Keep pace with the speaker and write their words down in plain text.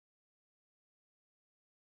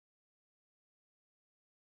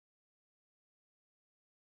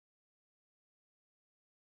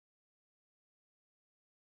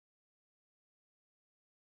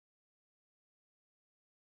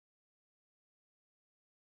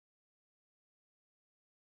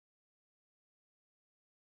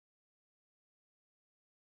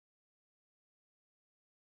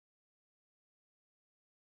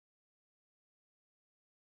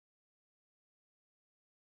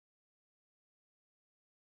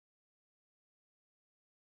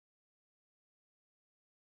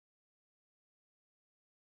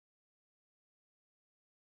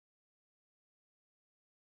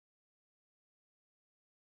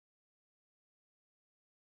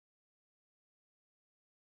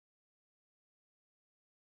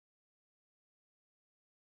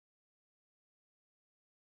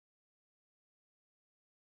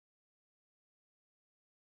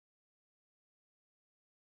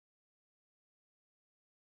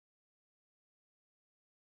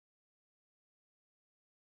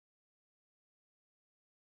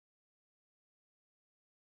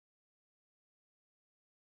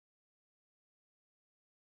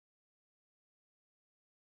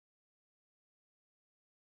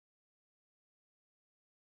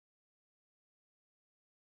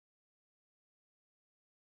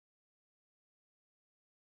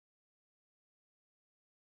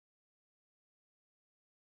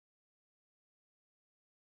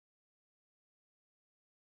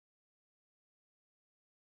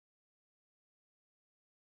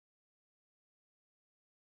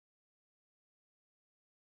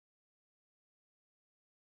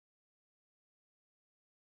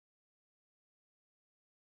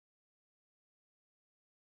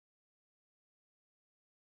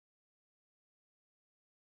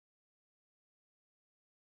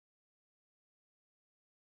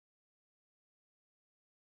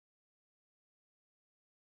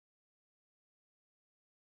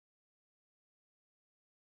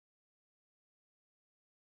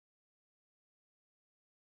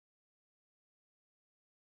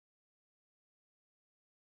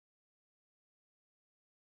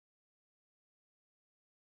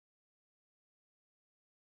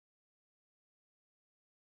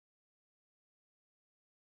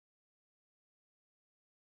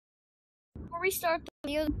before we start the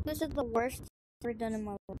video, this is the worst I've ever done in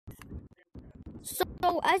my life. So,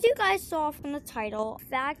 as you guys saw from the title,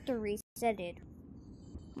 factory resetted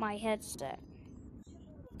my headset.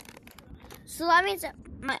 So that means that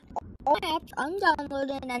all my apps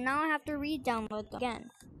undownloaded, and now I have to re-download them again.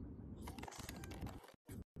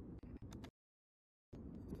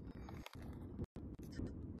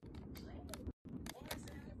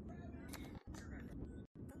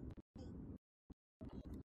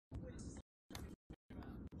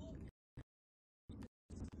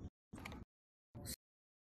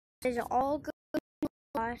 Is it all good?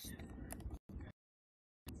 Last.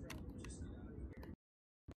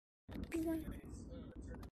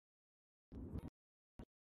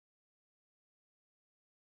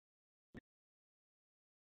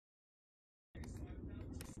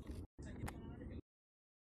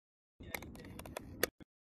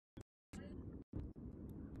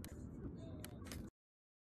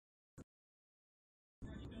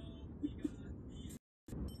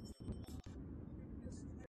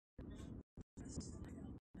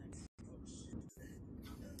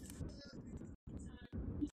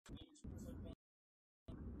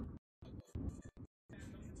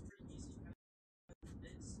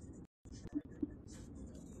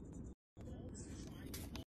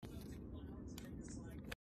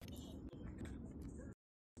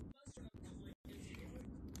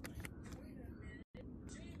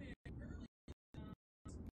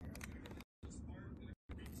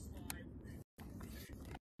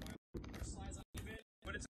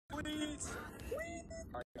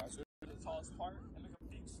 Alright guys, so the tallest part and make a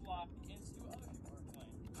big slide against the other people are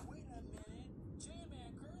playing. Wait a minute,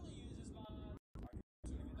 J-Man Curly uses my... Alright,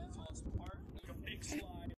 so we get the tallest part and make a big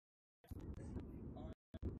slide.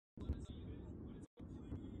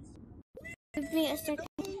 Give me a second.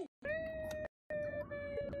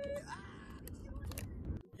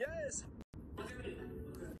 Yes!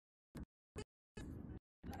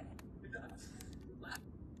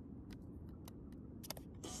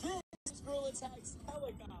 This is Gorilla Tag's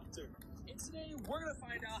helicopter. And today we're gonna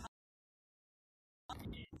find out how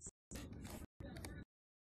it is.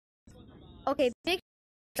 Okay, big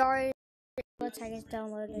sorry. Gorilla Tag is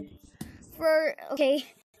downloaded.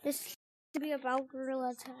 This to be about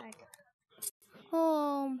Gorilla Tag.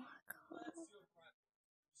 Oh my god.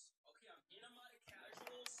 Okay, I'm in a mod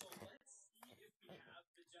casual, so let's see if we have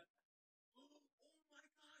the jetpack. Oh my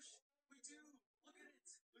gosh, we do! Look at it!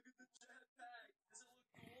 Look at the jetpack! Does it look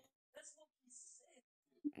cool? That's looking sick!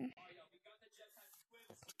 Oh yeah, we got the jetpack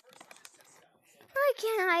equipped. First, let's just test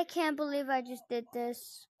it out. I can't believe I just did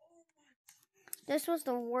this. This was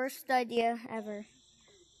the worst idea ever.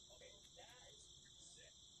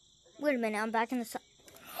 Wait a minute, I'm back in the sun.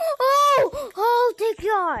 Oh, thank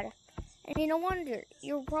God. And you know wonder,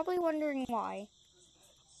 you're probably wondering why.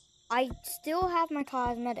 I still have my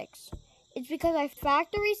cosmetics. It's because I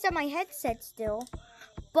factory reset my headset still,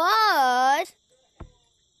 but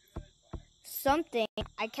something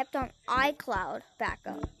I kept on iCloud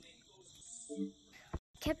backup.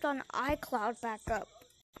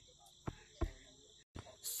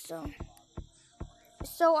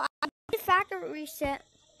 So I did factory reset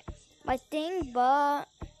my thing, but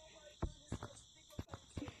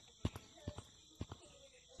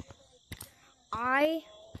I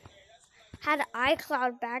had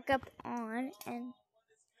iCloud backup on and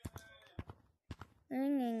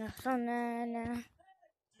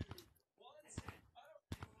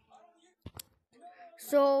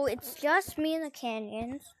so it's just me in the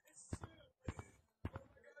canyons.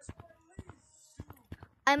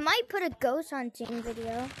 I might put a ghost hunting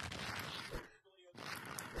video.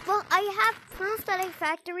 Well, I have proof that I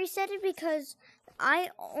factory reset it because I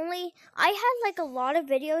had like a lot of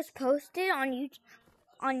videos posted on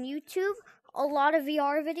YouTube, a lot of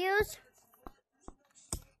VR videos,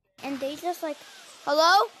 and they just like,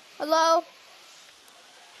 hello,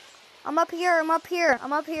 I'm up here.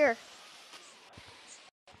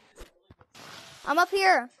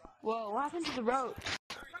 Whoa, what happened to the road?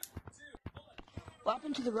 What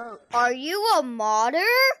happened to the road? Are you a modder?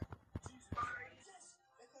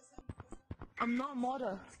 I'm not a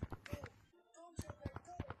modder.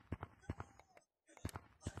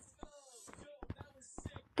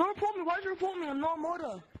 Don't report me. Why'd you report me? I'm not a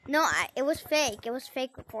modder. No, it was fake. It was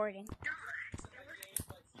fake recording.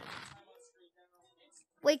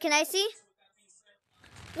 Wait, can I see?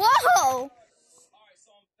 Whoa!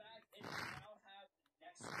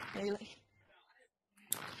 Really?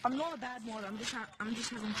 I'm not a bad modder. I'm just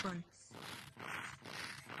having fun.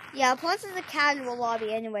 Yeah, plus it's a casual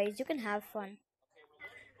lobby anyways. You can have fun.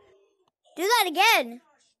 Do that again.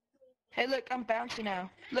 Hey, look, I'm bouncy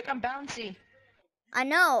now. Look, I'm bouncy. I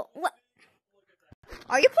know. What?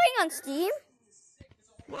 Are you playing on Steam?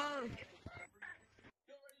 Whoa.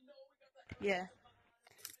 Yeah.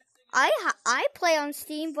 I play on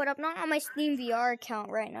Steam, but I'm not on my Steam VR account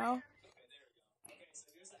right now.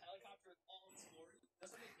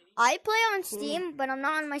 I play on Steam, but I'm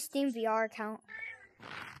not on my Steam VR account.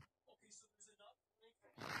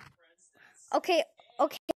 Okay,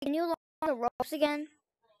 can you launch the ropes again?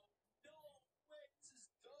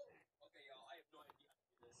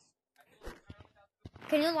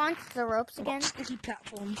 Can you launch the ropes again? Sticky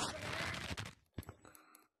platforms.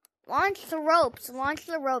 Launch the ropes. Launch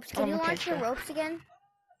the ropes. Can you Okay, launch sure. the ropes again?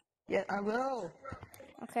 Yeah, I will.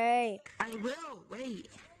 Okay. I will. Wait.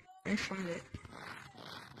 Let's find it.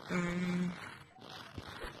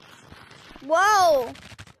 Whoa!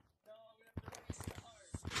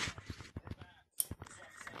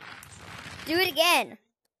 Do it again.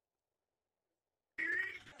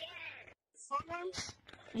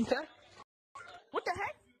 Okay. What the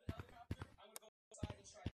heck?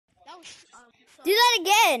 That was, Do that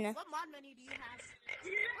again. what mod menu do you have?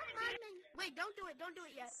 What mod menu? Wait, don't do it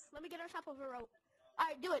yet. Let me get on top of a rope.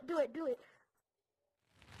 Alright, do it.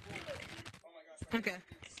 Okay.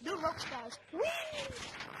 Do ropes, guys.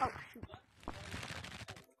 Oh, shoot.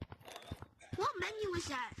 What menu is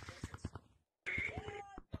that?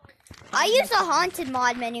 I use the haunted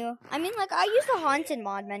mod menu. I use the haunted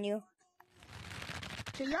mod menu.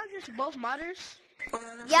 So y'all just both modders?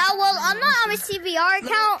 Yeah, well, I'm not on my CVR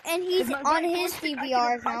account, and he's on his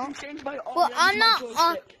CVR account. Well, I'm not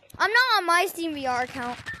on my Steam VR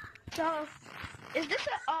account. So, is this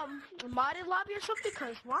a modded lobby or something?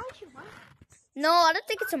 Cause why would you mod? No, I don't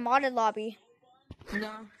think it's a modded lobby.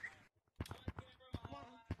 No.